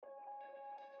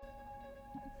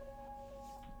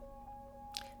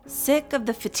Sick of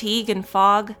the fatigue and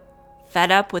fog?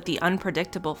 Fed up with the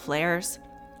unpredictable flares?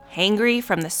 Hangry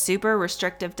from the super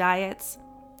restrictive diets?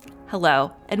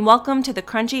 Hello, and welcome to the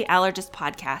Crunchy Allergist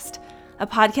Podcast, a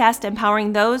podcast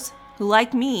empowering those who,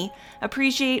 like me,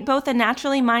 appreciate both a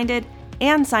naturally minded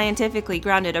and scientifically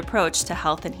grounded approach to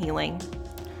health and healing.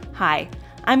 Hi,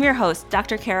 I'm your host,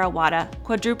 Dr. Kara Wada,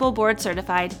 quadruple board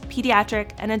certified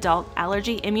pediatric and adult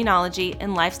allergy, immunology,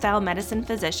 and lifestyle medicine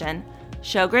physician,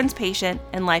 Sjogren's patient,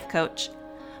 and life coach.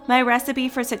 My recipe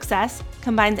for success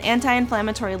combines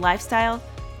anti-inflammatory lifestyle,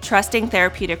 trusting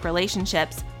therapeutic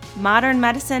relationships, modern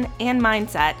medicine, and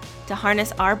mindset to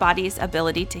harness our body's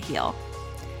ability to heal.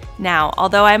 Now,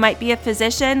 although I might be a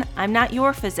physician, I'm not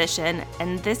your physician,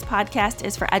 and this podcast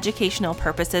is for educational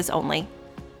purposes only.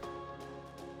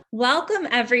 Welcome,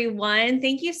 everyone.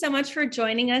 Thank you so much for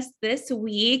joining us this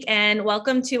week, and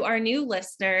welcome to our new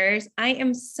listeners. I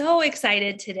am so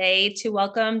excited today to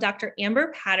welcome Dr.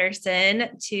 Amber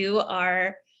Patterson to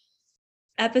our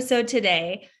episode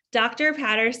today. Dr.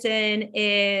 Patterson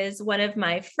is one of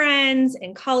my friends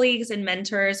and colleagues and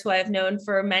mentors who I've known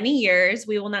for many years.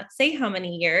 We will not say how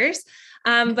many years,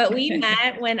 but we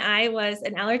met when I was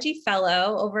an allergy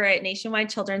fellow over at Nationwide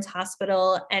Children's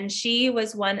Hospital, and she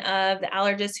was one of the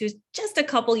allergists who's just a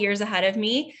couple years ahead of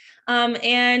me.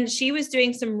 And she was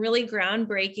doing some really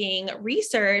groundbreaking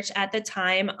research at the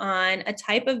time on a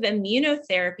type of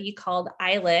immunotherapy called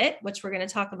islet, which we're going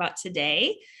to talk about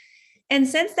today. And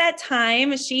since that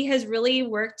time, she has really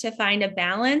worked to find a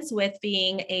balance with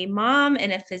being a mom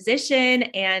and a physician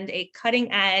and a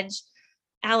cutting edge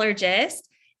allergist,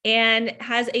 and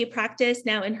has a practice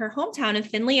now in her hometown of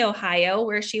Findlay, Ohio,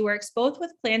 where she works both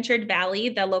with Blanchard Valley,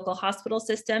 the local hospital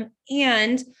system,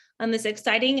 and on this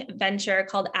exciting venture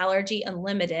called Allergy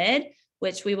Unlimited,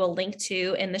 which we will link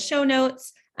to in the show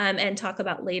notes and talk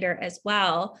about later as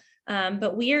well.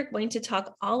 But we are going to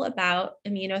talk all about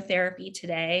immunotherapy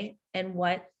today and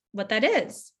what that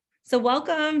is. So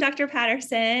welcome, Dr.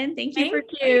 Patterson. Thank you for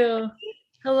joining me.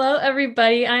 Hello,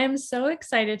 everybody. I am so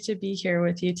excited to be here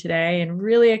with you today and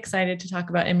really excited to talk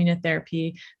about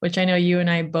immunotherapy, which I know you and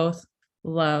I both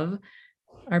love,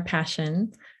 our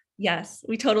passion. Yes,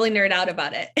 we totally nerd out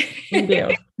about it. We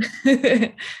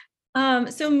do.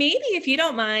 So maybe if you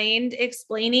don't mind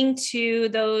explaining to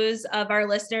those of our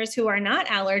listeners who are not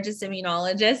allergists,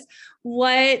 immunologists,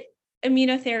 what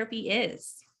immunotherapy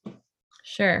is.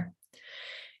 Sure.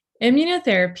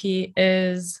 Immunotherapy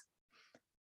is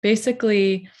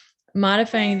basically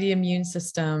modifying the immune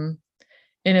system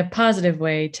in a positive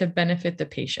way to benefit the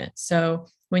patient. So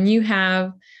when you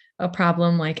have a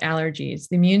problem like allergies,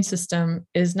 the immune system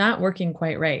is not working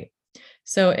quite right.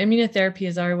 So immunotherapy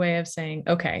is our way of saying,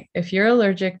 okay, if you're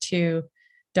allergic to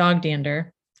dog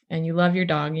dander and you love your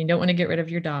dog, and you don't want to get rid of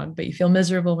your dog, but you feel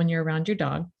miserable when you're around your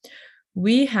dog,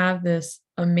 we have this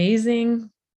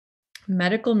amazing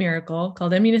medical miracle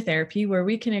called immunotherapy where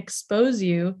we can expose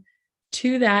you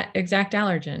to that exact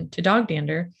allergen, to dog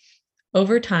dander,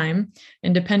 over time.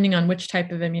 And depending on which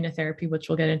type of immunotherapy, which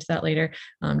we'll get into that later,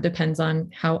 depends on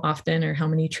how often or how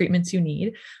many treatments you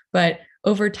need. But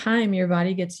over time, your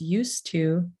body gets used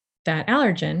to that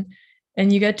allergen,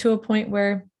 and you get to a point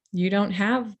where you don't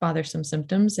have bothersome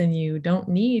symptoms and you don't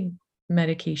need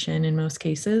medication in most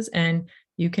cases, and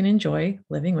you can enjoy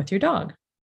living with your dog.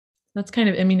 That's kind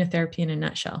of immunotherapy in a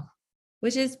nutshell.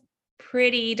 Which is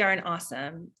pretty darn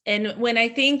awesome. And when I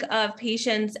think of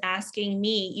patients asking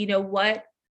me,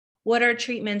 what are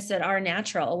treatments that are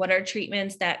natural? What are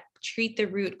treatments that treat the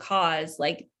root cause?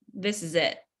 Like, this is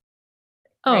it.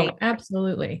 Oh, right?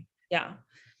 Absolutely. Yeah.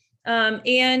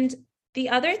 And the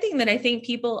other thing that I think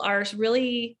people are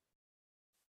really,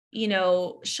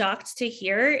 shocked to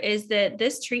hear is that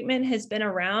this treatment has been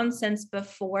around since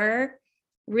before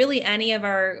really any of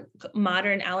our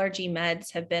modern allergy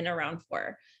meds have been around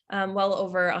for. Well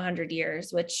over 100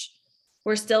 years, which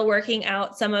we're still working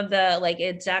out some of the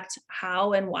exact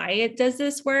how and why it does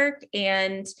this work,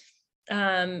 and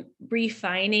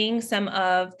refining some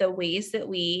of the ways that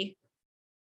we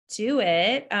do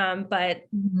it. But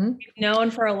we've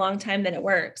known for a long time that it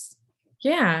works.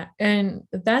 Yeah. And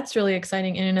that's really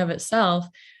exciting in and of itself.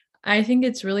 I think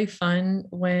it's really fun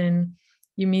when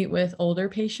you meet with older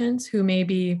patients who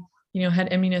maybe, had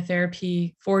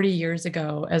immunotherapy 40 years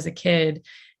ago as a kid,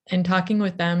 and talking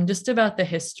with them just about the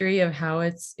history of how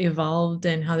it's evolved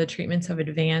and how the treatments have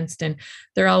advanced. And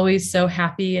they're always so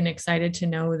happy and excited to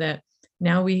know that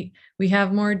now we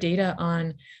have more data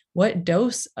on what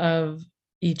dose of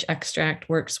each extract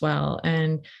works well.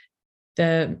 And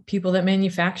the people that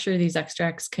manufacture these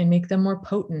extracts can make them more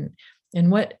potent.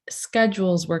 and what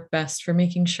schedules work best for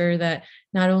making sure that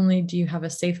not only do you have a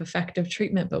safe, effective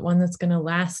treatment, but one that's going to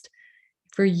last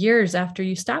for years after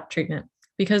you stop treatment.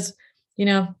 Because,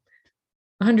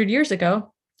 100 years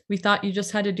ago, we thought you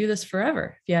just had to do this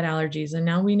forever if you had allergies. And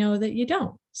now we know that you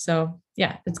don't. So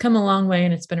yeah, it's come a long way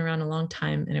and it's been around a long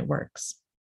time and it works.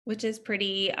 Which is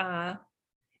pretty, I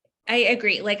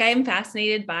agree. Like, I am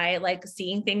fascinated by like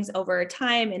seeing things over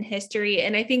time and history.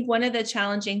 And I think one of the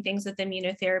challenging things with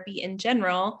immunotherapy in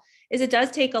general is it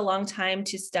does take a long time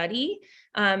to study.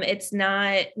 It's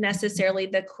not necessarily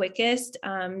the quickest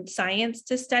science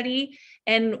to study.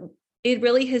 And it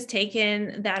really has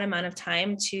taken that amount of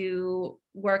time to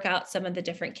work out some of the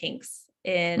different kinks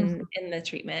in the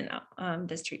treatment,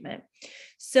 this treatment.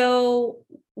 So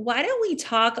why don't we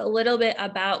talk a little bit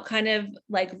about kind of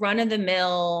like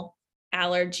run-of-the-mill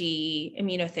allergy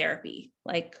immunotherapy,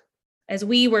 like as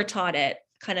we were taught it,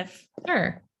 kind of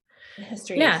Sure.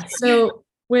 history. Yeah. So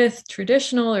with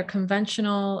traditional or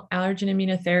conventional allergen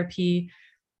immunotherapy,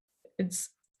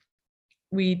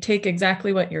 we take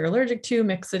exactly what you're allergic to,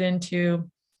 mix it into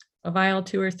a vial,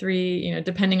 2 or 3,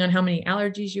 depending on how many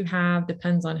allergies you have,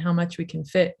 depends on how much we can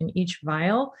fit in each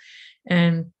vial.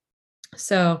 And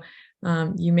so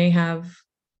you may have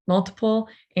multiple,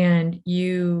 and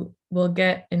you will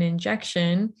get an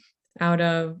injection out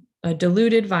of a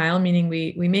diluted vial, meaning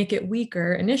we make it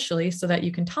weaker initially so that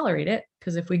you can tolerate it.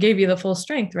 Because if we gave you the full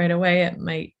strength right away, it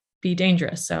might be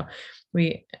dangerous. So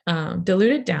we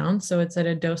dilute it down so it's at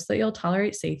a dose that you'll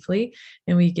tolerate safely,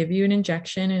 and we give you an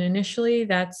injection. And initially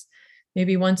that's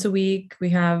maybe once a week. We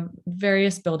have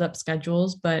various buildup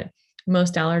schedules, but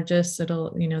most allergists,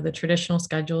 the traditional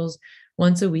schedules,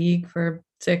 once a week for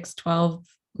 6, 12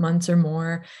 months or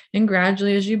more. And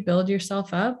gradually, as you build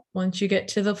yourself up, once you get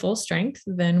to the full strength,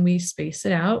 then we space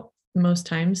it out most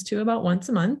times to about once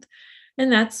a month.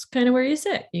 And that's kind of where you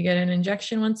sit. You get an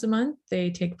injection once a month.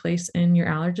 They take place in your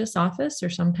allergist's office or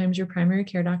sometimes your primary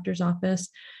care doctor's office.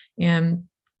 And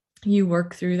you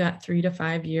work through that 3 to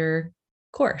 5 year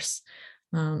course.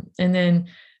 And then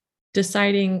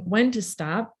deciding when to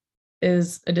stop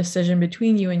is a decision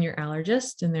between you and your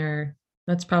allergist. And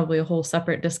that's probably a whole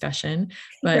separate discussion.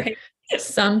 But Right.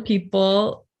 some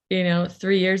people,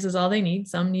 3 years is all they need.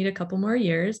 Some need a couple more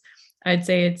years. I'd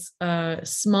say it's a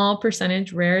small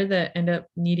percentage, rare, that end up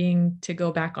needing to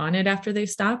go back on it after they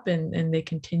stop and they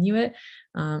continue it.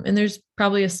 And there's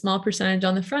probably a small percentage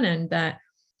on the front end that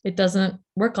it doesn't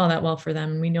work all that well for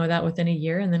them. We know that within a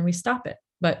year, and then we stop it.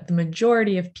 But the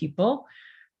majority of people,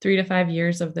 3 to 5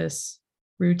 years of this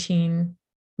routine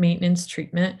maintenance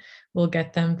treatment will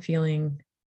get them feeling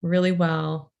really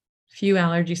well, few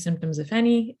allergy symptoms, if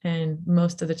any, and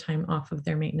most of the time off of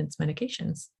their maintenance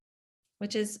medications.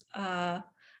 Which is, I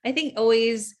think,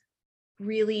 always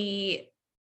really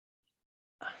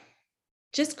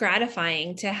just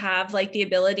gratifying to have like the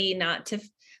ability not to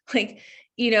like,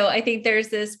 I think there's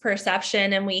this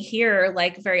perception, and we hear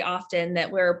like very often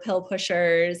that we're pill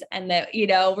pushers and that,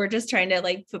 we're just trying to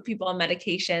like put people on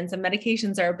medications, and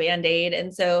medications are a Band-Aid.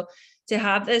 And so to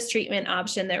have this treatment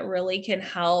option that really can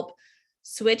help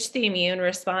switch the immune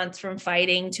response from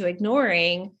fighting to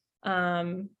ignoring,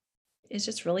 is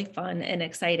just really fun and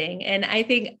exciting. And I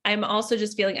think I'm also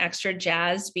just feeling extra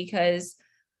jazzed because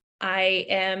I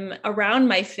am around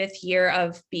my 5th year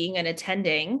of being an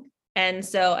attending. And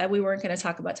so we weren't going to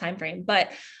talk about time frame,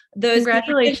 but those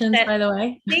congratulations, by the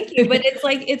way. Thank you. But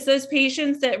it's those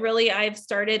patients that really I've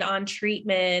started on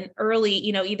treatment early,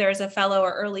 either as a fellow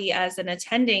or early as an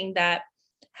attending, that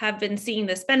have been seeing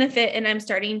this benefit. And I'm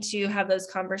starting to have those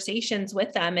conversations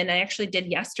with them. And I actually did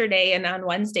yesterday and on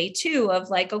Wednesday too, of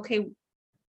like, okay,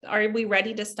 are we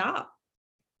ready to stop?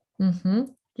 Mm-hmm.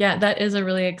 Yeah, that is a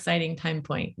really exciting time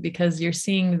point because you're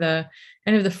seeing the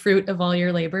kind of the fruit of all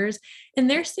your labors, and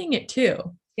they're seeing it too.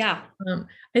 Yeah.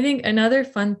 I think another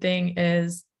fun thing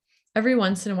is every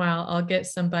once in a while, I'll get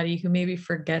somebody who maybe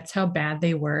forgets how bad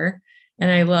they were.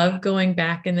 And I love going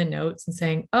back in the notes and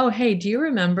saying, oh, hey, do you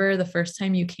remember the first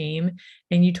time you came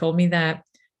and you told me that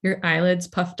your eyelids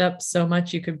puffed up so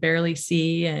much you could barely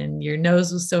see and your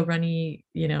nose was so runny,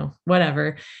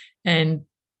 whatever. And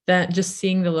that just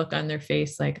seeing the look on their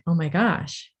face, like, oh my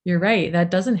gosh, you're right.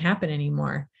 That doesn't happen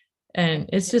anymore. And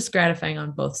it's just gratifying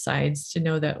on both sides to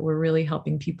know that we're really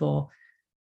helping people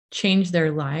change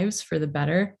their lives for the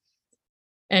better.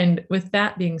 And with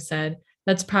that being said,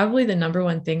 that's probably the number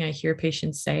one thing I hear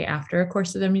patients say after a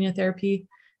course of immunotherapy: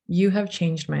 you have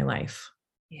changed my life.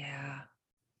 Yeah.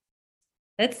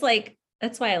 That's why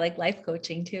I like life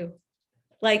coaching too.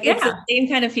 Like it's the same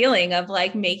kind of feeling of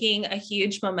like making a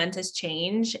huge momentous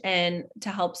change and to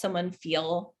help someone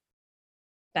feel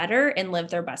better and live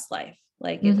their best life.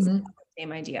 Like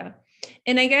Same idea.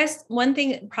 And I guess one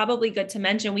thing probably good to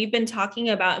mention, we've been talking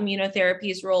about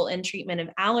immunotherapy's role in treatment of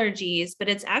allergies, but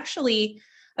it's actually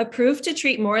approved to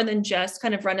treat more than just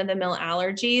kind of run-of-the-mill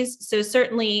allergies. So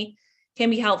certainly can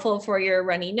be helpful for your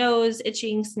runny nose,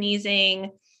 itching,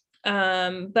 sneezing,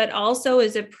 but also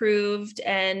is approved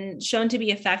and shown to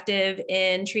be effective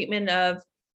in treatment of,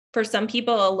 for some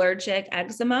people, allergic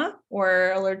eczema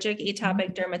or allergic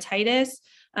atopic dermatitis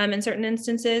in certain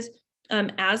instances,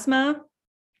 asthma.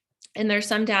 And there's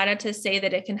some data to say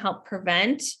that it can help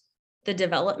prevent the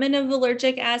development of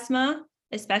allergic asthma,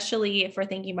 especially if we're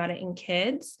thinking about it in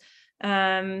kids.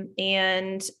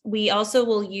 And we also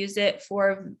will use it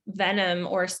for venom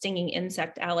or stinging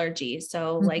insect allergies.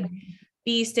 So like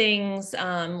bee stings,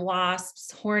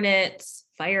 wasps, hornets,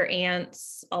 fire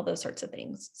ants, all those sorts of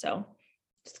things. So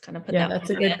just kind of put that. Yeah, that's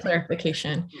a good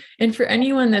clarification. And for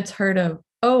anyone that's heard of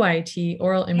OIT,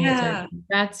 oral immunotherapy,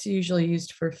 that's usually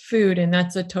used for food, and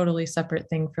that's a totally separate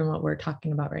thing from what we're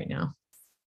talking about right now.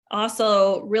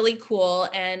 Also really cool,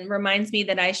 and reminds me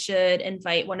that I should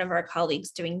invite one of our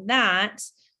colleagues doing that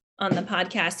on the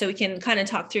podcast so we can kind of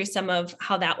talk through some of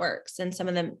how that works and some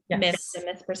of the myths and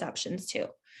misperceptions too.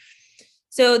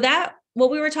 So that what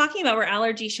we were talking about were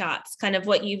allergy shots, kind of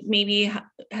what you maybe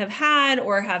have had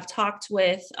or have talked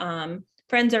with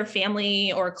friends or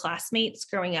family or classmates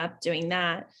growing up doing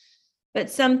that. But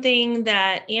something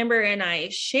that Amber and I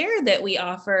share that we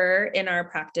offer in our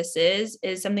practices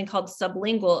is something called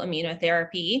sublingual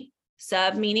immunotherapy,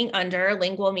 sub meaning under,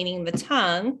 lingual meaning the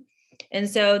tongue. And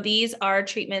so these are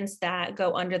treatments that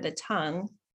go under the tongue.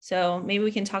 So maybe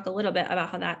we can talk a little bit about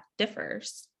how that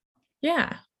differs.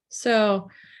 Yeah. So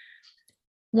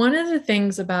one of the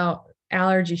things about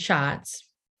allergy shots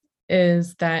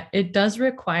is that it does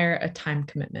require a time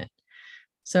commitment.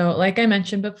 So like I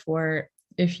mentioned before,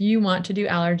 if you want to do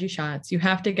allergy shots, you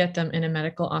have to get them in a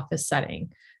medical office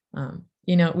setting.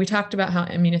 We talked about how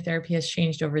immunotherapy has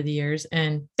changed over the years,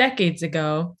 and decades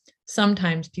ago,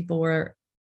 sometimes people were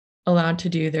allowed to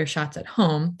do their shots at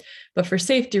home, but for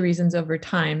safety reasons over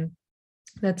time,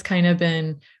 that's kind of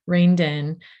been reined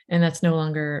in, and that's no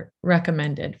longer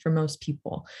recommended for most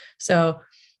people. So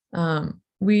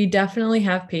we definitely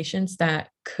have patients that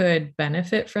could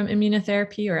benefit from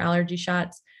immunotherapy or allergy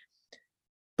shots,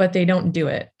 but they don't do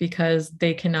it because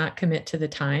they cannot commit to the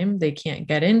time. They can't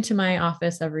get into my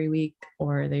office every week,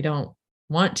 or they don't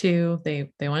want to.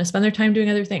 They want to spend their time doing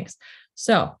other things.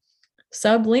 So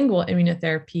sublingual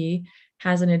immunotherapy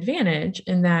has an advantage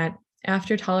in that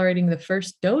after tolerating the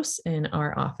first dose in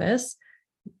our office,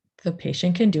 the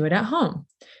patient can do it at home.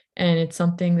 And it's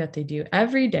something that they do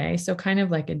every day. So kind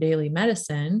of like a daily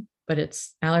medicine, but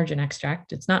it's allergen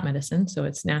extract. It's not medicine. So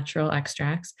it's natural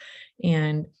extracts,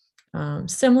 and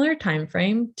similar time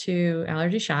frame to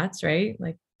allergy shots, right?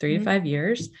 Like 3 to 5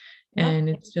 years. Yep. And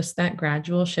it's just that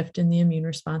gradual shift in the immune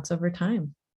response over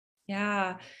time.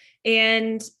 Yeah.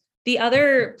 And the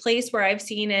other place where I've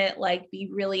seen it like be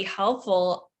really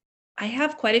helpful, I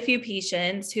have quite a few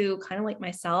patients who kind of like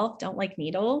myself don't like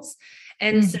needles.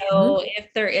 And so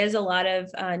if there is a lot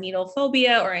of needle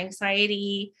phobia or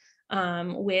anxiety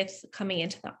with coming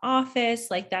into the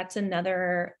office, like that's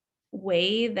another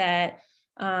way that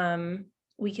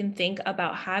we can think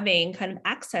about having kind of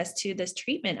access to this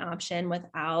treatment option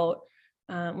without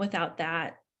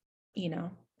that,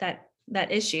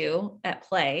 that issue at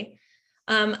play.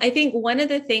 I think one of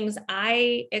the things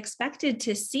I expected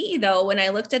to see, though, when I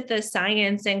looked at the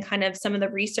science and kind of some of the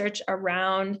research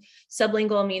around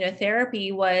sublingual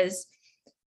immunotherapy, was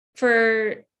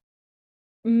for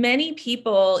many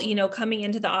people, coming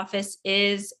into the office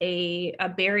is a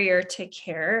barrier to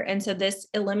care. And so this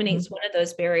eliminates one of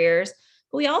those barriers.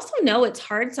 But we also know it's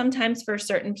hard sometimes for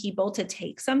certain people to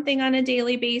take something on a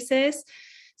daily basis.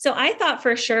 So I thought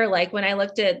for sure, like when I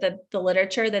looked at the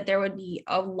literature, that there would be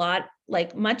a lot,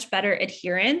 like much better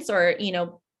adherence or,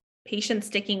 patients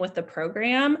sticking with the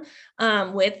program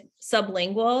with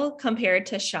sublingual compared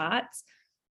to shots.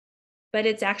 But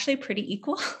it's actually pretty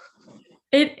equal.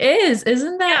 It is.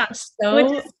 Isn't that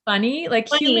so funny? Like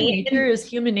human nature is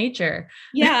human nature.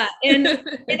 Yeah. And I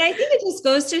think it just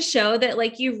goes to show that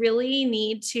like you really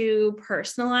need to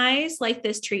personalize like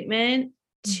this treatment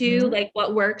to like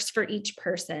what works for each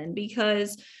person,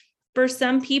 because for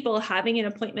some people having an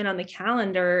appointment on the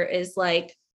calendar is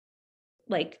like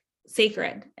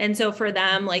sacred. And so for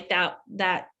them, like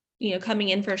that coming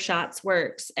in for shots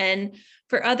works. And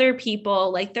for other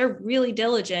people, like they're really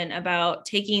diligent about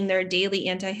taking their daily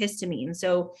antihistamine.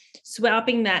 So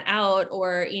swapping that out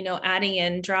or, adding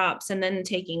in drops and then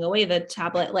taking away the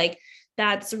tablet, like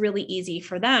that's really easy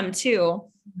for them too.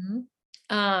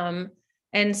 And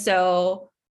so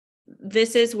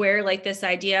this is where like this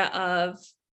idea of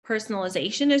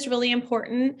personalization is really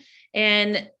important,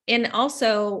 and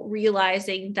also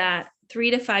realizing that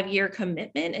 3 to 5 year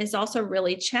commitment is also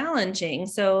really challenging.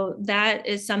 So that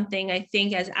is something I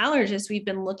think as allergists we've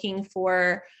been looking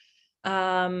for,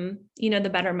 the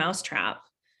better mousetrap.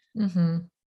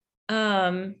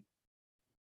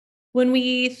 When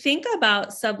we think about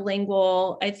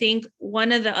sublingual, I think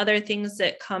one of the other things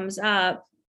that comes up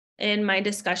in my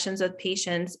discussions with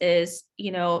patients is,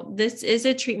 this is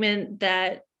a treatment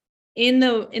that in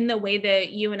the way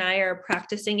that you and I are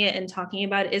practicing it and talking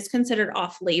about it is considered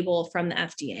off label from the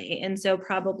FDA. And so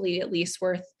probably at least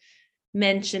worth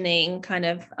mentioning kind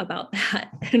of about that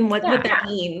and what that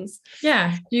means.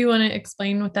 Yeah. Do you want to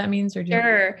explain what that means, or do you?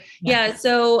 Sure. Yeah.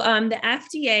 So the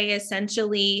FDA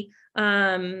essentially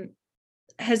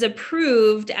has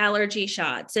approved allergy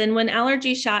shots. And when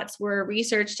allergy shots were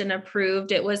researched and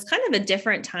approved, it was kind of a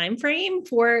different time frame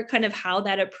for kind of how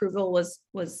that approval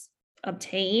was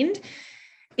obtained.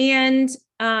 And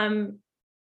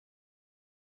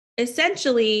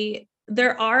essentially,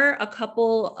 there are a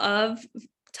couple of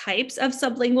types of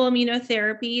sublingual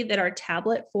immunotherapy that are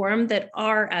tablet form that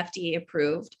are FDA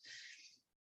approved.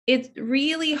 It's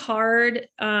really hard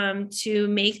to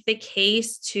make the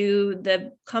case to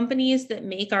the companies that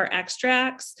make our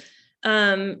extracts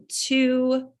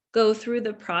to go through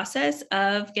the process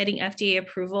of getting FDA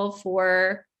approval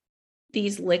for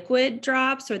these liquid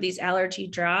drops or these allergy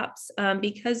drops,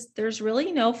 because there's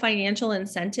really no financial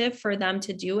incentive for them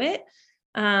to do it.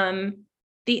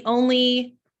 The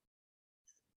only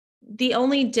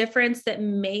difference that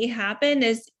may happen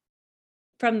is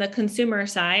from the consumer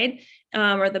side,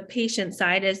 or the patient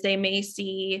side, is they may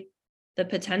see the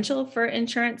potential for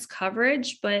insurance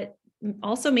coverage, but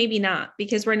also maybe not,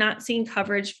 because we're not seeing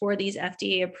coverage for these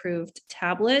FDA approved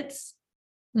tablets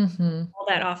all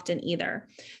that often either.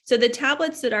 So the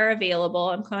tablets that are available,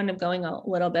 I'm kind of going a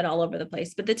little bit all over the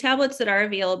place, but the tablets that are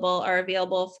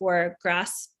available for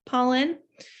grass pollen.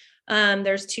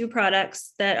 There's 2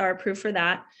 products that are approved for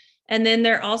that. And then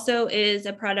there also is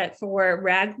a product for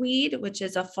ragweed, which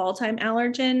is a fall-time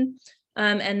allergen,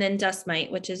 and then dust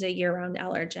mite, which is a year-round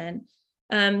allergen.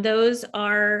 Those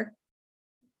are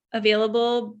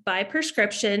available by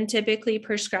prescription, typically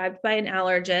prescribed by an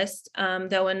allergist,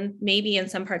 though maybe in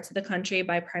some parts of the country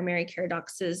by primary care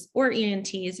docs or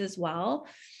ENTs as well.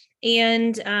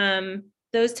 And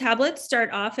those tablets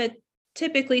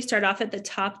typically start off at the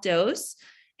top dose,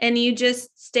 and you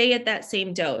just stay at that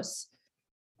same dose.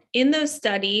 In those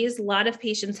studies, a lot of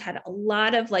patients had a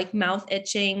lot of like mouth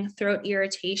itching, throat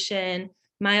irritation,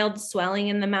 mild swelling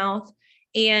in the mouth.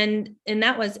 And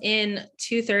that was in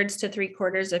 2/3 to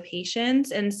 3/4 of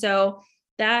patients. And so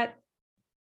that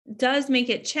does make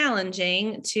it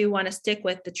challenging to want to stick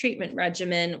with the treatment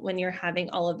regimen when you're having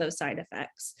all of those side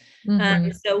effects.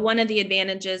 So one of the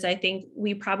advantages I think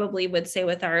we probably would say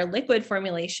with our liquid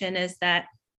formulation is that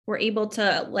we're able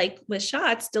to, like with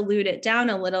shots, dilute it down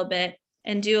a little bit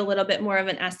and do a little bit more of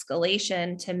an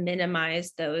escalation to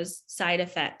minimize those side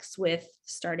effects with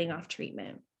starting off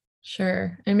treatment.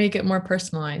 Sure. And make it more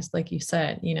personalized, like you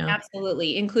said,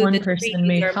 Absolutely. Include one the person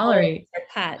may tolerate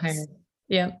pets. higher.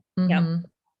 Yep.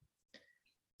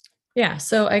 Yeah.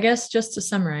 So I guess just to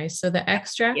summarize, so the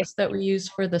extracts that we use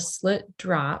for the slit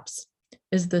drops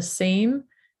is the same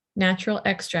natural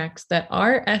extracts that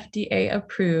are FDA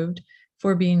approved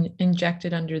for being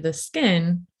injected under the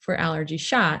skin for allergy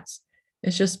shots.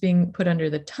 It's just being put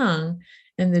under the tongue.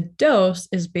 And the dose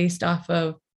is based off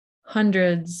of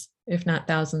hundreds, if not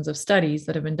thousands, of studies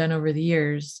that have been done over the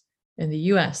years in the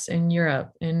US, in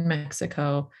Europe, in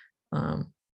Mexico.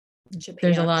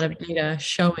 There's a lot of data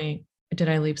showing. Did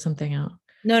I leave something out?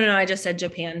 No, I just said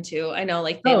Japan too. I know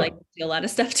like they like to do a lot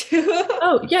of stuff too.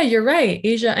 Oh yeah, you're right.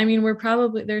 Asia. I mean,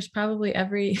 there's probably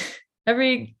every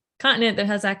continent that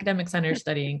has academic centers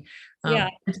studying.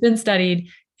 It's been studied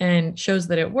and shows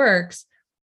that it works.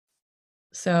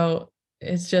 So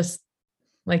it's just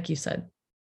like you said,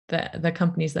 the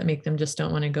companies that make them just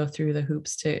don't want to go through the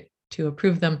hoops to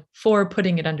approve them for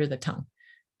putting it under the tongue,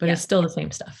 but it's still the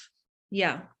same stuff.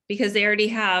 Yeah, because they already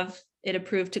have it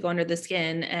approved to go under the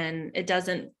skin, and it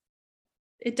doesn't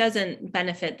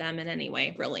benefit them in any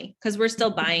way, really, because we're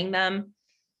still buying them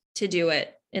to do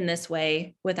it in this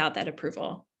way without that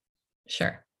approval.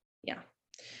 Sure. Yeah.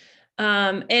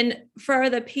 And for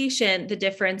the patient, the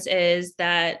difference is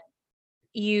that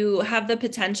you have the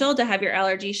potential to have your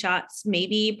allergy shots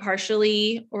maybe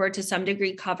partially or to some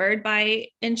degree covered by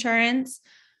insurance.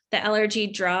 The allergy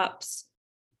drops,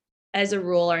 as a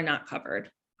rule, are not covered.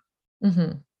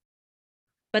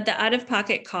 But the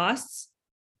out-of-pocket costs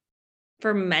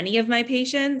for many of my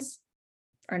patients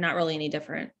are not really any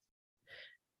different.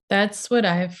 That's what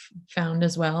I've found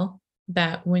as well,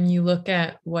 that when you look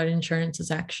at what insurance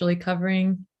is actually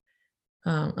covering,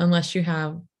 unless you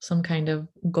have some kind of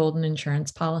golden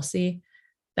insurance policy,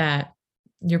 that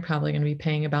you're probably going to be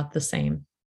paying about the same.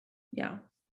 Yeah.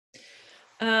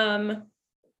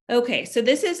 Okay, so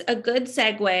this is a good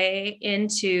segue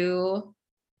into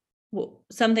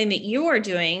something that you are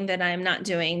doing that I'm not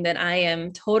doing, that I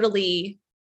am totally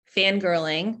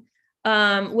fangirling,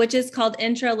 which is called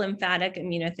intralymphatic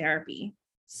immunotherapy.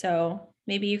 So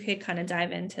maybe you could kind of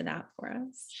dive into that for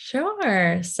us.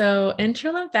 Sure. So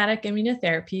intralymphatic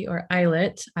immunotherapy, or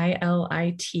ILIT,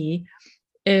 ILIT,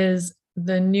 is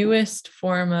the newest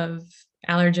form of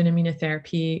allergen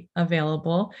immunotherapy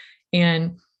available.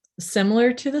 And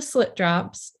similar to the slit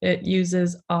drops, it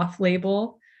uses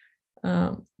off-label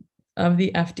of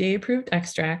the FDA-approved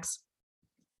extracts.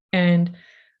 And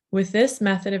with this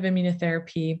method of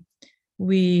immunotherapy,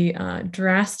 we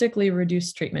drastically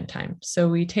reduce treatment time. So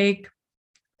we take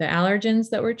the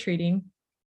allergens that we're treating,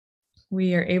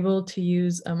 we are able to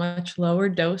use a much lower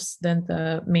dose than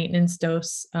the maintenance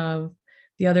dose of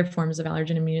the other forms of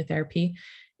allergen immunotherapy.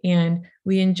 And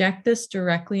we inject this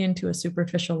directly into a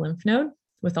superficial lymph node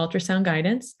with ultrasound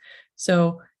guidance.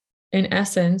 So in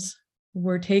essence,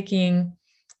 we're taking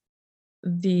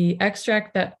the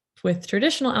extract that with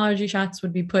traditional allergy shots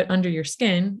would be put under your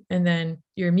skin, and then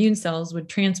your immune cells would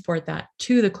transport that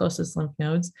to the closest lymph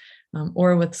nodes.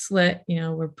 Or with slit,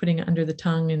 we're putting it under the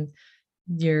tongue and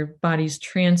your body's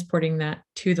transporting that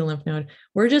to the lymph node.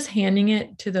 We're just handing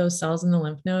it to those cells in the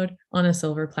lymph node on a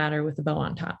silver platter with a bow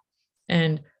on top,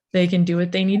 and they can do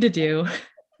what they need to do.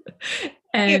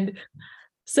 And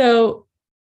so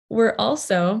we're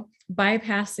also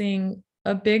bypassing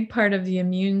a big part of the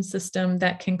immune system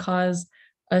that can cause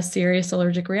a serious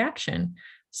allergic reaction.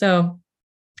 So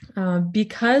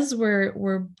because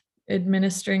we're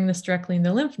administering this directly in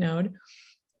the lymph node,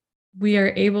 we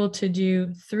are able to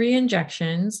do 3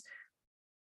 injections,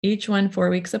 each one 4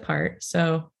 weeks apart.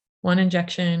 So one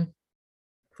injection,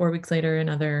 4 weeks later,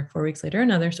 another, 4 weeks later,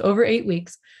 another. So over 8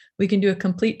 weeks, we can do a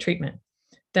complete treatment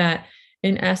that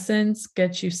in essence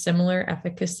gets you similar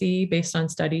efficacy based on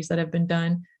studies that have been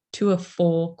done to a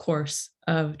full course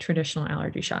of traditional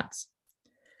allergy shots.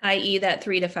 i.e. that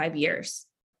 3 to 5 years.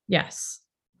 Yes.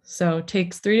 So it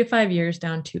takes 3 to 5 years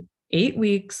down to 8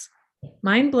 weeks.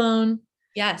 Mind blown.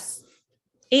 Yes.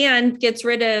 And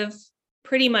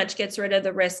pretty much gets rid of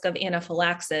the risk of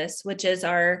anaphylaxis, which is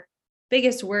our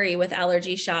biggest worry with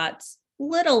allergy shots.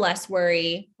 Little less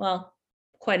worry, well,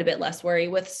 quite a bit less worry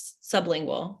with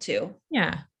sublingual too.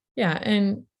 Yeah. Yeah.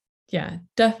 And yeah,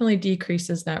 definitely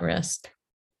decreases that risk.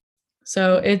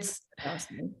 So it's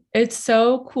awesome. It's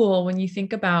so cool when you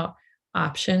think about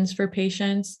options for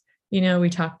patients. We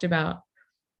talked about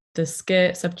the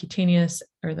SCIT, subcutaneous,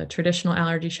 or the traditional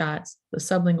allergy shots, the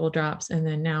sublingual drops, and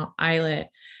then now iLet.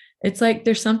 It's like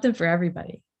there's something for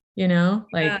everybody,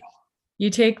 like you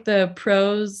take the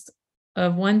pros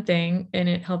of one thing and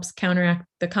it helps counteract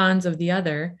the cons of the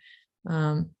other.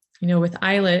 With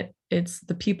iLet, it's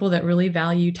the people that really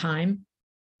value time.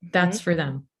 That's for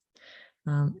them.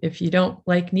 If you don't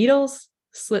like needles,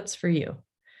 slits for you.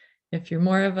 If you're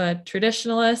more of a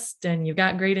traditionalist and you've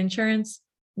got great insurance,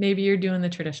 maybe you're doing the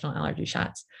traditional allergy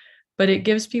shots. But it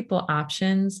gives people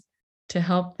options to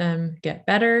help them get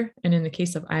better. And in the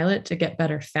case of iLet, to get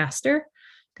better faster,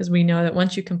 because we know that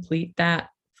once you complete that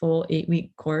full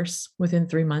 8-week course, within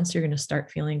 3 months, you're going to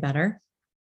start feeling better.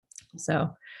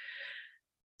 So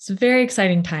it's very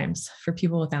exciting times for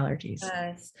people with allergies.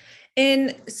 Yes.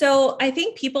 And so I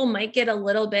think people might get a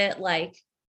little bit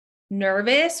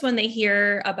nervous when they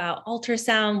hear about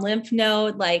ultrasound, lymph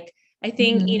node. I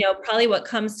think, probably what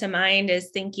comes to mind is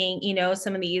thinking,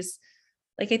 some of these,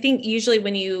 I think usually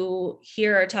when you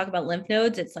hear or talk about lymph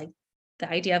nodes, it's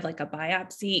the idea of a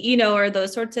biopsy, or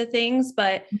those sorts of things.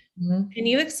 But can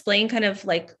you explain kind of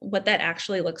what that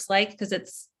actually looks like? Because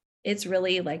it's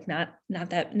really not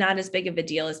as big of a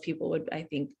deal as people would, I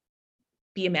think,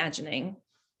 be imagining.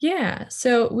 Yeah.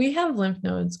 So we have lymph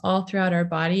nodes all throughout our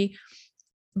body,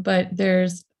 but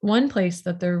there's one place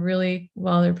that they're there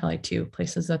are probably 2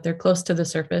 places that they're close to the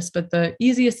surface, but the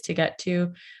easiest to get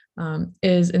to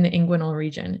is in the inguinal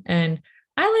region. And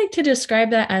I like to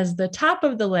describe that as the top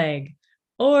of the leg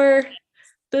or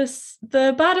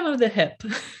the bottom of the hip.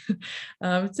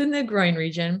 It's in the groin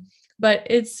region, but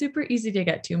it's super easy to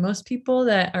get to. Most people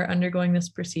that are undergoing this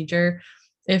procedure,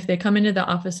 if they come into the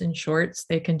office in shorts,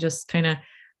 they can just kind of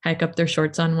hike up their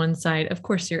shorts on one side. Of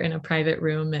course, you're in a private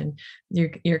room and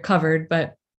you're covered,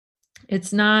 but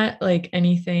it's not like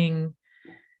anything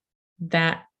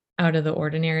that out of the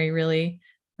ordinary, really.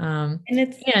 And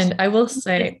it's And I will the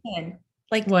say, skin.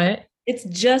 Like what? it's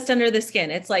just under the skin.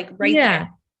 It's like right there.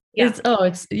 Yeah.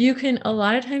 Yeah. You can, a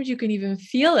lot of times you can even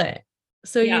feel it.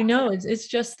 So, Yeah. it's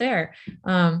just there.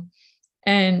 Um,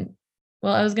 and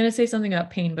well, I was going to say something about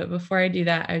pain, but before I do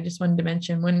that, I just wanted to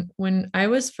mention when I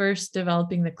was first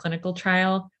developing the clinical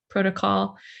trial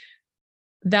protocol,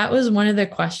 that was one of the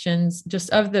questions just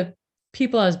of the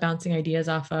people I was bouncing ideas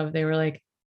off of. They were like,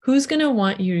 who's going to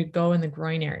want you to go in the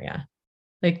groin area?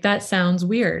 Like, that sounds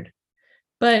weird.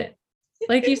 But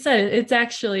like you said,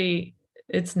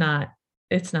 it's not,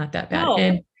 it's not that bad. No.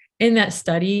 And in that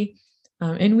study,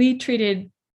 and we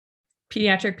treated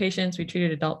pediatric patients, we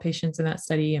treated adult patients in that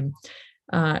study, and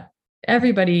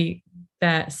everybody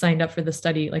that signed up for the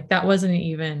study, like that wasn't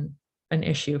even an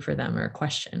issue for them or a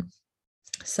question.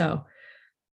 So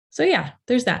yeah,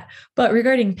 there's that. But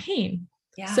regarding pain,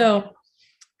 Yeah. so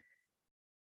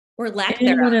Or lack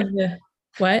in one thereof. of the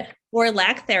what? Or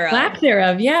lack thereof. Lack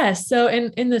thereof, yes. So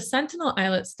in the sentinel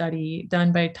islet study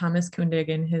done by Thomas Kundig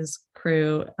and his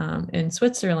crew in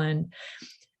Switzerland,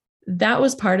 that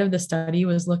was part of the study,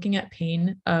 was looking at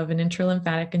pain of an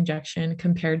intralymphatic injection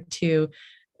compared to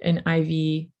an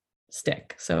IV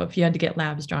stick. So if you had to get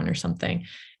labs drawn or something,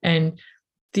 and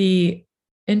the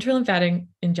intralymphatic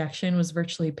injection was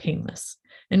virtually painless.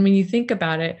 And when you think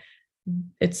about it,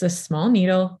 it's a small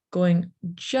needle going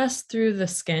just through the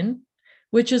skin,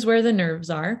 which is where the nerves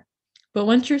are. But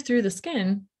once you're through the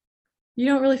skin, you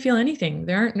don't really feel anything.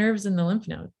 There aren't nerves in the lymph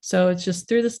node. So it's just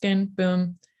through the skin,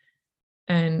 boom,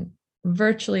 and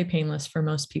virtually painless for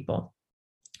most people.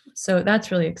 So that's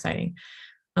really exciting.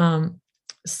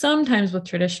 Sometimes with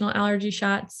traditional allergy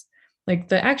shots, like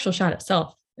the actual shot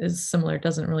itself is similar, it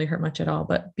doesn't really hurt much at all.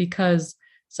 But because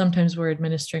sometimes we're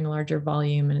administering a larger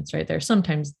volume and it's right there,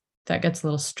 sometimes that gets a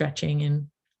little stretching and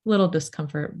a little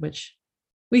discomfort, which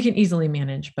we can easily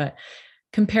manage. But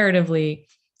comparatively,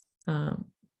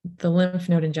 the lymph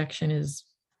node injection is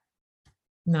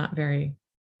not very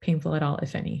painful at all,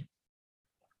 if any.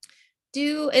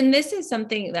 And this is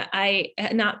something that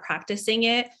not practicing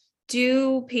it,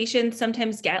 do patients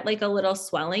sometimes get like a little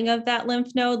swelling of that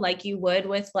lymph node like you would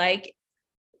with like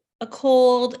a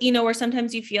cold, or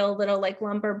sometimes you feel a little like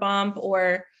lump or bump,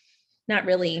 or not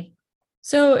really?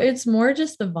 So it's more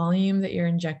just the volume that you're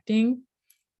injecting.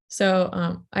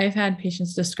 So I've had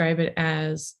patients describe it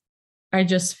as, I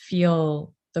just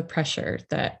feel the pressure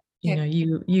that, Okay.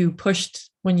 you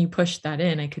pushed, when you pushed that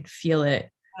in, I could feel it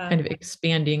kind of Um,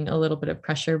 expanding, a little bit of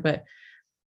pressure, but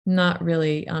not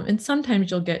really. And sometimes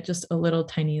you'll get just a little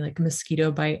tiny like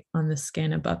mosquito bite on the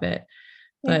skin above it,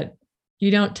 okay. but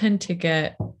you don't tend to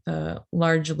get the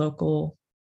large local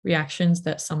reactions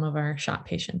that some of our shot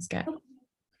patients get.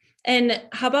 And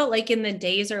how about like in the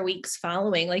days or weeks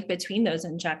following, like between those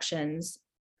injections,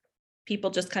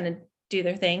 people just kind of do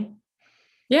their thing?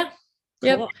 Yeah.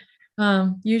 Cool.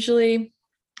 Yep. Usually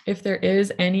if there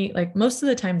is any, like most of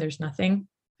the time there's nothing,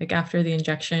 like after the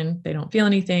injection, they don't feel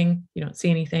anything, you don't see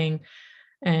anything.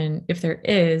 And if there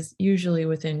is, usually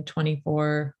within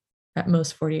 24, at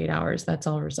most 48 hours, that's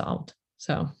all resolved.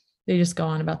 So they just go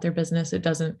on about their business. It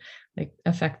doesn't like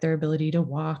affect their ability to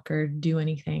walk or do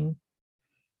anything.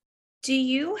 Do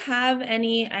you have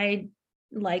any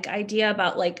idea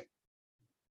about like,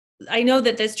 I know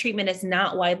that this treatment is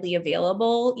not widely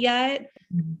available yet,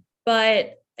 Mhm.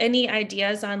 but any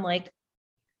ideas on like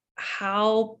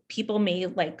how people may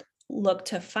like look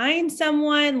to find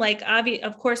someone? Like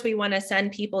of course we want to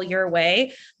send people your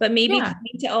way, but maybe Yeah.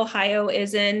 coming to Ohio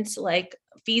isn't like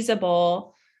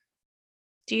feasible.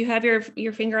 Do you have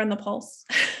your finger on the pulse?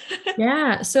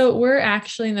 Yeah. So we're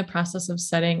actually in the process of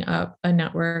setting up a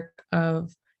network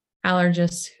of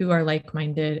allergists who are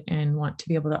like-minded and want to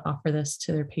be able to offer this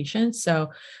to their patients.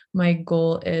 So my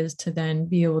goal is to then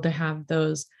be able to have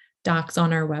those docs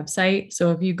on our website.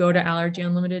 So if you go to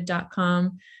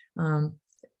allergyunlimited.com, um,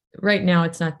 right now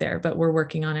it's not there, but we're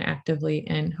working on it actively.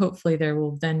 And hopefully there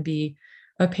will then be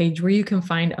a page where you can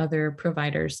find other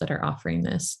providers that are offering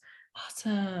this.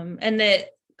 Awesome. And that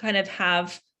kind of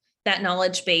have that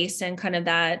knowledge base and kind of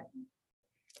that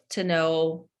to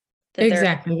know that they're,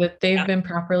 Exactly, that they've yeah, been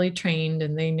properly trained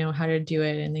and they know how to do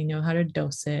it and they know how to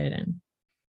dose it. And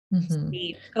mhm.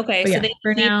 sweet. Okay. But So yeah, they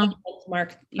for just need now, to mark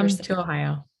come yourself. to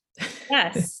Ohio.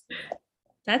 Yes.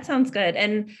 That sounds good.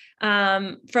 And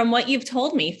from what you've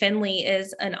told me, Findlay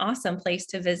is an awesome place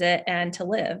to visit and to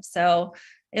live. So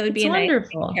it would be It's a nice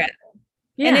wonderful. trip.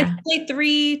 And it's Yeah, only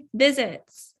 3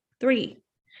 visits. 3.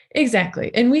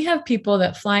 exactly. And we have people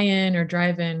that fly in or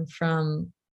drive in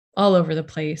from all over the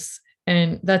place.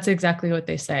 And that's exactly what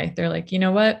they say. They're like, you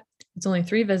know what? It's only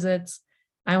 3 visits.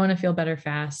 I want to feel better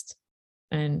fast.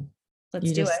 And Let's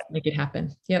You do just it. make it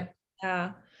happen. Yep.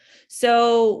 Yeah.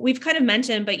 So we've kind of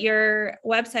mentioned, but your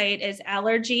website is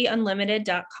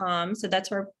allergyunlimited.com. So that's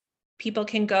where people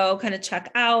can go kind of check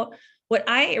out. What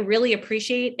I really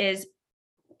appreciate is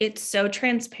it's so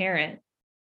transparent.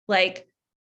 Like,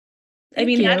 I Thank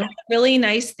mean, that's you. a really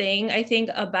nice thing, I think,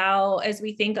 about as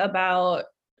we think about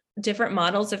different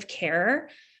models of care.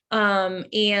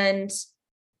 And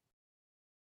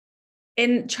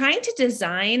in trying to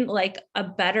design like a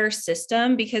better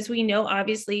system, because we know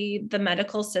obviously the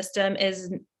medical system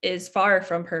is far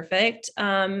from perfect.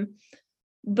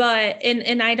 But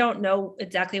and I don't know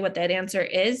exactly what that answer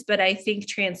is, but I think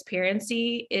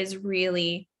transparency is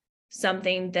really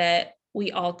something that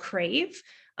we all crave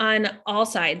on all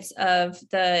sides of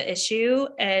the issue.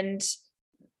 And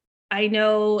I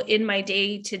know in my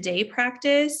day-to-day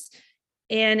practice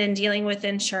and in dealing with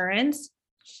insurance,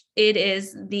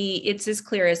 it's as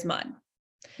clear as mud.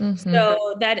 Mm-hmm.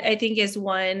 So that I think is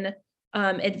one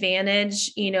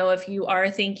advantage, if you are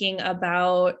thinking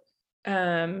about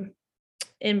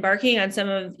embarking on some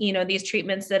of, these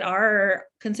treatments that are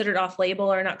considered off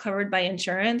label or not covered by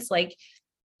insurance, like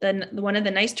then one of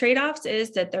the nice trade-offs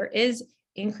is that there is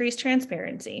increased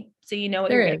transparency. So you know what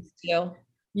There you're getting is. to.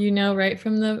 You know right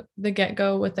from the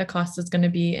get-go what the cost is going to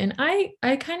be. And I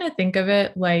kind of think of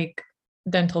it like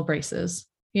dental braces,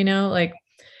 like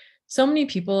so many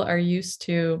people are used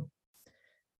to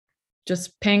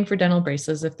just paying for dental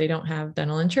braces if they don't have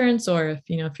dental insurance, or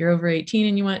if you're over 18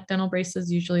 and you want dental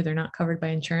braces, usually they're not covered by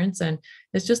insurance, and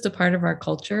it's just a part of our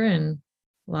culture, and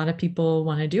a lot of people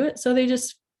want to do it, so they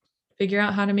just figure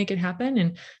out how to make it happen.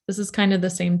 And this is kind of the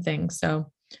same thing.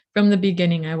 So from the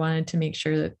beginning, I wanted to make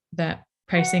sure that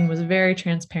pricing was very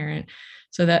transparent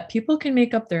so that people can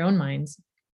make up their own minds,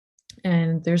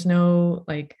 and there's no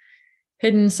like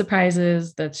hidden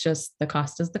surprises. That's just the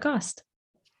cost is the cost.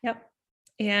 Yep.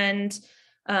 And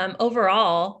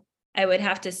overall, I would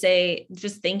have to say,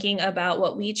 just thinking about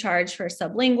what we charge for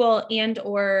sublingual and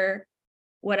or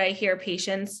what I hear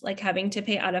patients like having to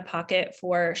pay out of pocket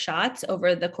for shots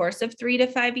over the course of 3 to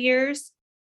 5 years,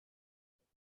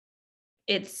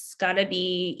 it's got to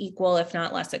be equal, if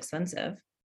not less expensive.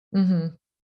 Mm-hmm.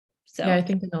 Yeah, I So,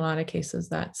 think in a lot of cases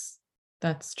that's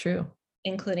true.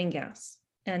 including gas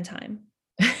and time.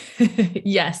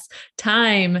 Yes,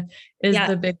 time is Yeah.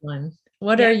 the big one.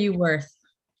 What are Yeah. you worth?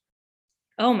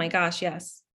 Oh my gosh.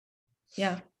 Yes.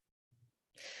 Yeah.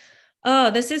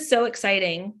 Oh, this is so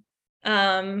exciting.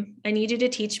 I need you to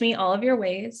teach me all of your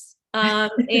ways.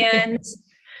 And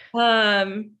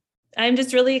I'm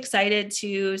just really excited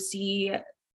to see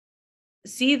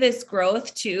this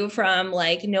growth too, from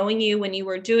like knowing you when you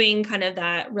were doing kind of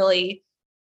that really,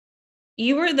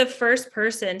 you were the first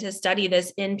person to study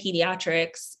this in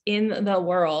pediatrics in the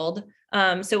world.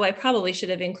 So I probably should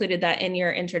have included that in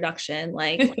your introduction,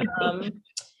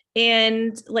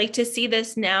 and like to see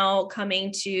this now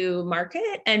coming to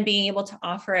market and being able to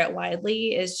offer it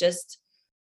widely is just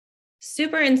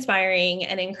super inspiring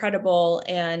and incredible.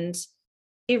 And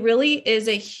it really is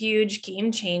a huge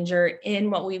game changer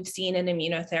in what we've seen in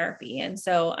immunotherapy. And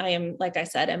so I am, like I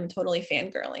said, I'm totally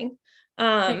fangirling.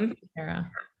 Thank Um, you,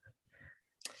 Sarah.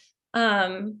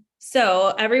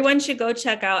 so everyone should go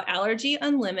check out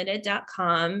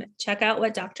allergyunlimited.com, check out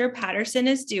what Dr. Patterson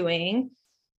is doing.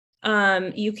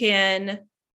 You can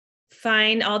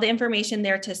find all the information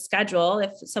there to schedule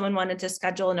if someone wanted to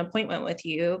schedule an appointment with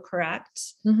you,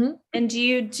 correct? Mm-hmm. And do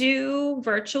you do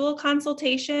virtual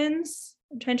consultations?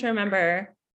 I'm trying to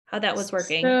remember how that was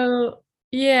working. So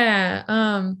yeah,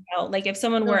 Like if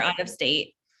someone were so out of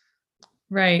state.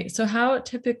 right. So how it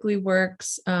typically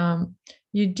works,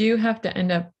 you do have to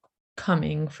end up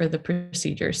coming for the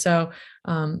procedure. So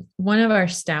one of our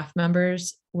staff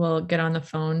members will get on the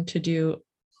phone to do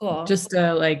Cool. just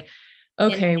like,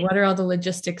 okay, what are all the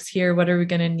logistics here? What are we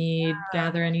going to need?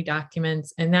 Gather any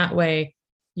documents. And that way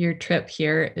your trip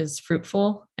here is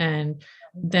fruitful. And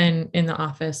then in the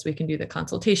office, we can do the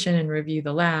consultation and review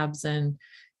the labs and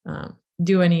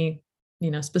do any,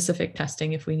 specific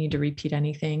testing if we need to repeat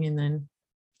anything, and then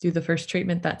do the first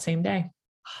treatment that same day.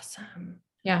 Awesome.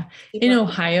 Yeah. In Super cool.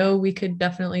 Ohio, we could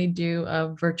definitely do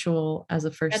a virtual as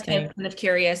a first That's why I'm thing. kind of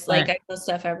curious. Like But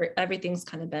I know everything's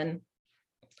kind of been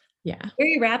yeah.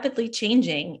 very rapidly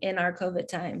changing in our COVID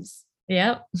times.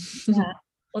 Yep. Yeah.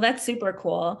 Well, that's super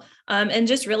cool. And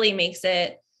just really makes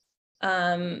it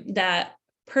that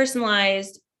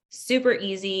personalized, super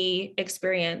easy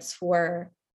experience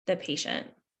for the patient.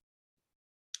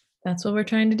 That's what we're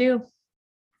trying to do.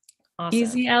 Awesome.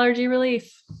 Easy allergy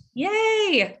relief.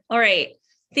 Yay. All right.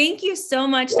 Thank you so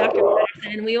much, Dr.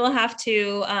 Patterson. We will have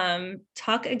to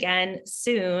talk again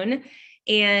soon.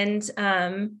 And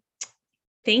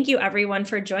Thank you, everyone,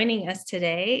 for joining us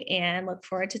today, and look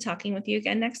forward to talking with you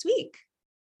again next week.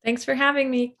 Thanks for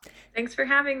having me.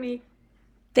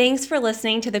 Thanks for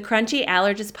listening to the Crunchy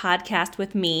Allergist podcast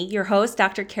with me, your host,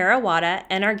 Dr. Kara Wada,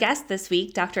 and our guest this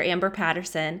week, Dr. Amber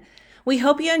Patterson. We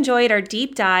hope you enjoyed our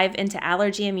deep dive into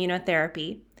allergy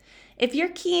immunotherapy. If you're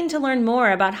keen to learn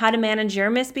more about how to manage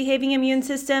your misbehaving immune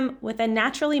system with a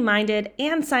naturally minded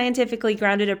and scientifically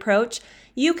grounded approach,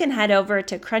 you can head over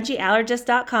to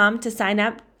crunchyallergist.com to sign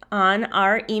up on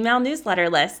our email newsletter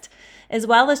list, as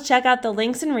well as check out the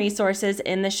links and resources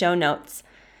in the show notes.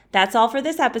 That's all for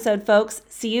this episode, folks.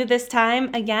 See you this time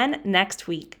again next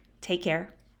week. Take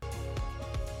care.